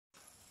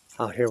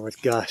Out here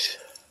with Gus.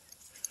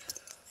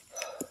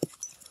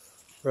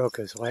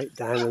 Roca's white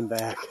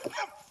Diamondback.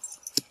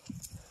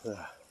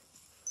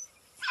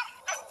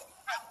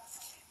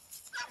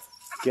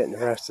 Getting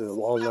the rest of the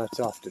walnuts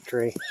off the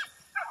tree.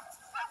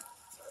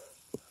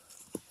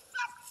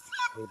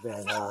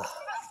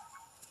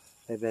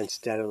 They've been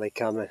steadily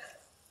coming.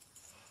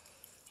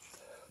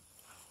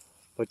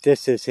 But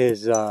this is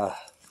his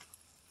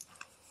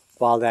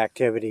wild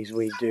activities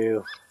we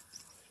do.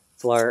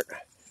 Flirt.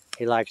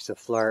 He likes to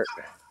flirt.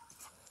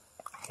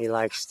 He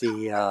likes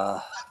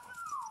the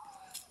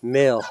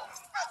mill.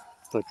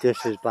 But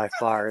this is by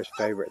far his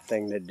favorite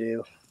thing to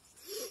do.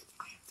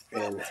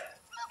 And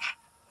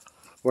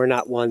we're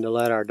not one to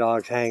let our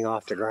dogs hang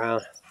off the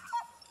ground,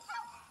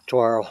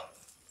 twirl.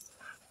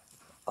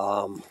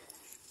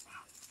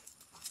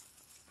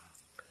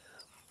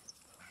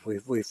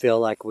 We feel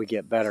like we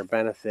get better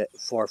benefit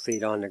 4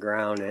 feet on the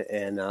ground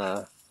and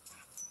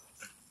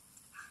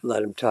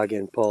let them tug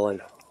and pull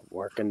and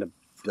working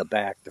the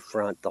back, the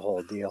front, the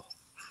whole deal.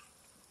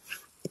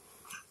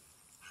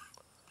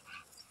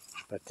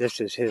 But this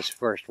is his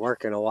first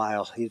work in a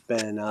while. He's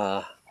been,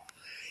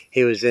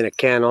 he was in a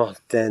kennel,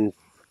 then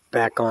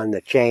back on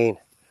the chain,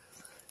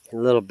 a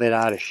little bit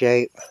out of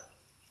shape.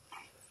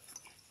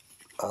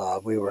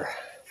 We were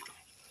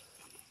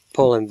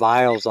pulling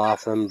vials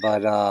off him,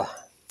 but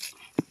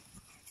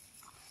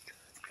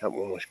that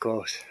one was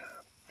close.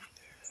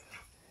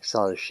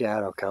 Saw the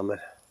shadow coming.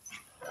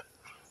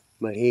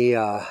 But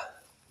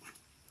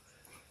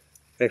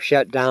they've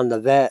shut down the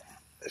vet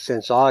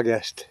since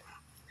August.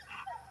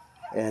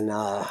 And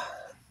I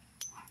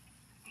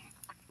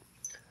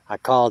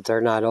called,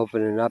 they're not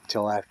opening up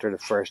till after the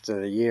first of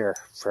the year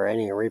for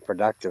any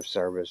reproductive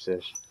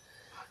services,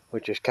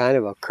 which is kind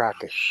of a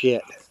crock of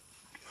shit,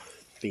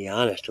 to be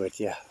honest with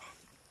you.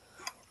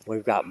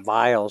 We've got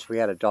vials. We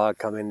had a dog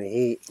come in to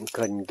eat and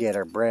couldn't get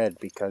her bred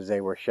because they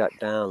were shut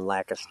down,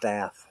 lack of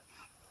staff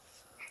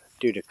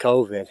due to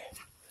COVID.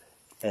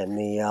 And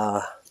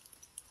the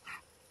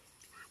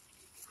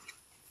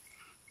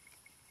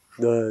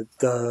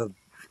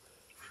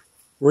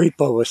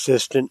repo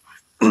assistant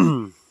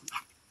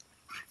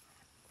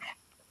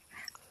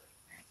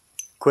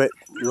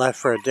left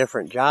for a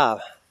different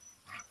job.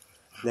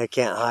 They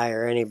can't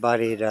hire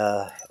anybody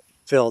to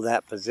fill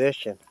that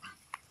position.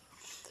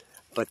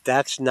 But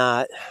that's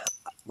not,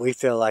 we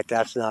feel like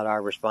that's not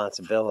our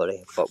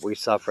responsibility, but we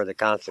suffer the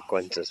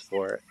consequences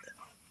for it.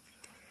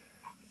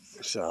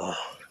 So,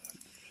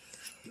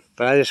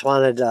 but I just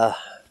wanted to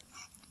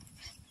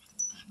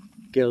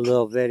get a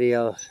little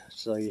video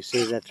so you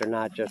see that they're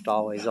not just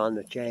always on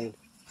the chain.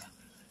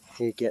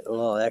 You get a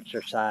little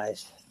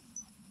exercise.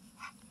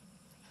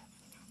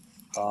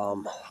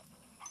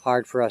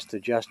 Hard for us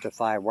to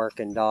justify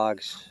working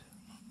dogs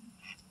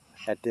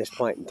at this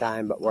point in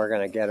time, but we're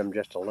going to get them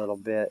just a little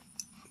bit.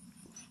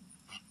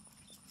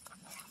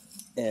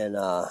 And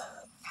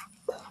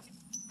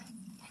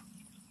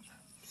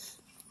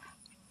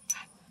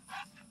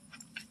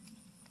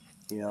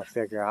you know,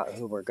 figure out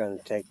who we're going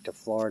to take to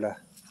Florida.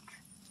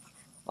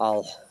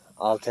 I'll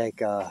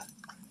take a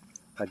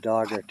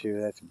dog or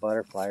two that's a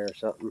butterfly or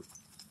something.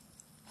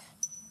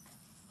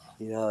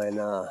 You know, and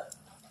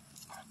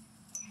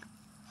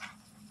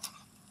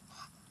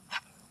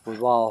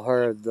we've all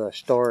heard the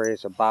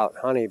stories about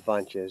honey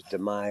bunch's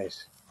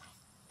demise.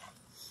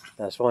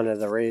 That's one of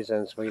the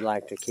reasons we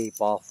like to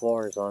keep all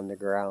fours on the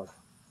ground.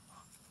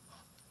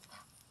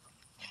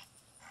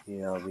 You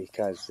know,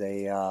 because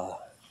they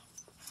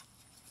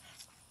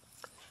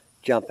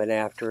jumping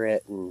after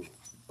it and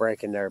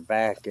breaking their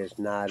back is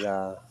not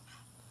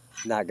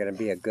going to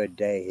be a good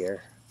day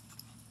here.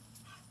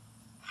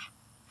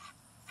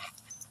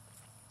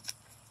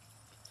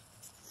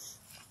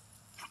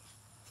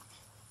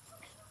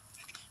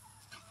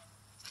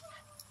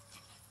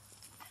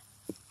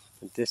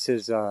 This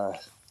is our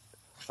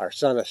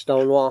son of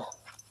Stonewall.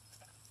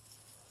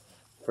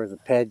 For the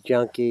pet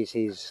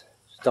junkies,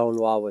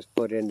 Stonewall was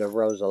put into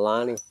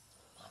Rosalani,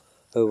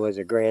 who was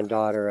a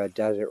granddaughter of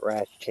Desert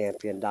Rats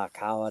champion Doc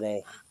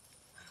Holliday,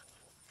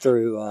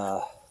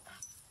 through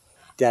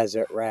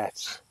Desert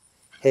Rats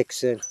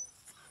Hickson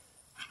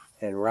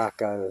and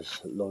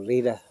Rocco's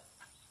Lolita,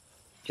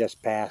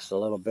 just passed a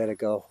little bit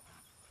ago.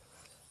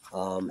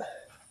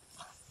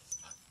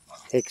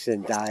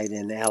 Hickson died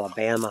in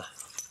Alabama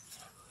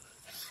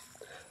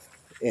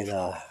in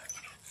a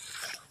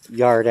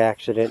yard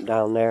accident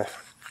down there,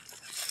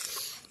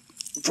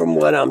 from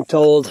what I'm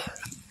told.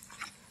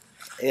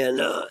 And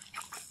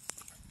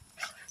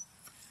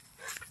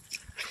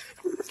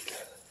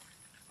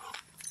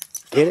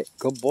get it?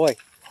 Good boy.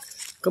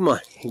 Come on,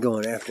 you're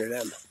going after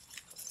them.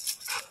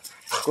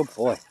 Good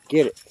boy.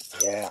 Get it.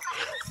 Yeah.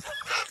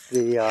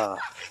 The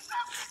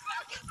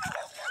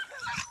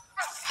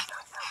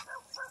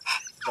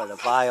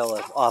vial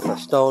off of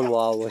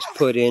Stonewall was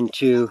put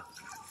into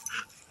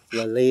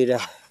Rosalani.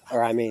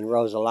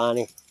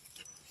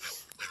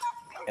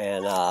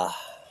 And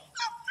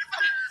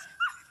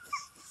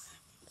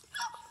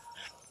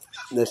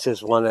this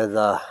is one of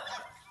the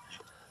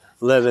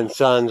living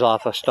sons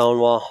off of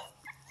Stonewall.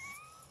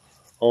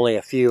 Only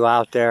a few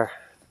out there.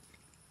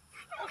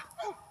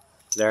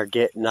 They're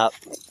getting up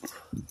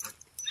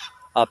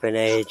in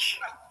age.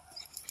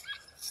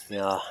 You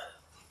know,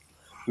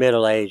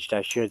 middle-aged,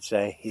 I should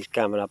say. He's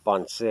coming up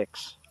on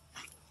 6.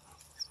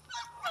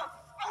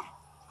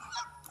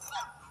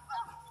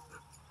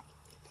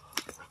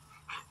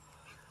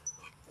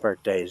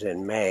 Birthday's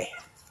in May.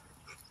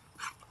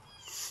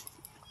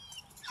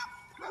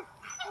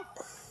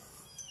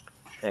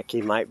 Heck,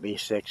 he might be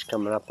 6,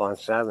 coming up on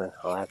 7.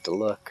 I'll have to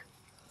look.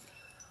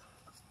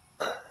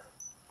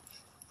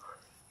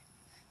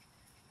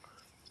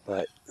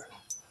 But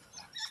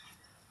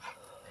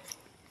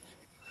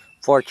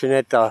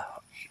fortunate to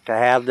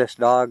have this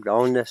dog, to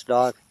own this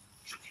dog.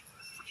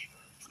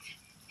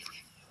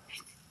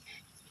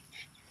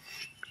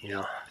 You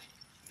know,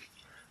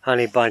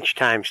 honey bunch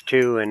times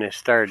 2 in his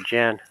 3rd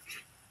gen.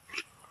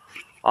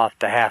 Off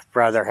the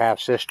half-brother,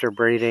 half-sister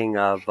breeding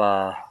of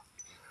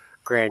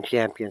Grand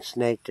Champion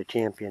Snake to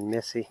Champion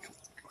Missy.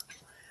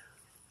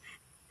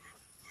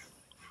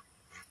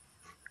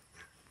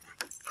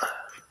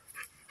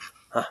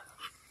 Huh.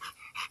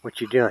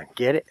 What you doing?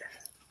 Get it?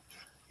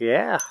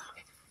 Yeah.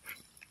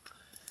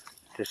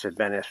 This had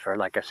been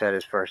like I said,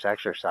 his first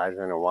exercise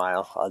in a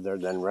while, other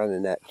than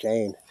running that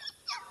chain.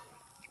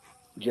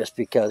 Just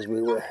because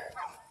we were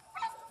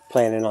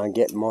planning on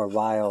getting more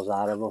vials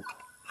out of him.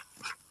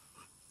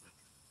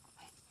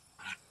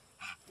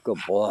 Good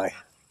boy.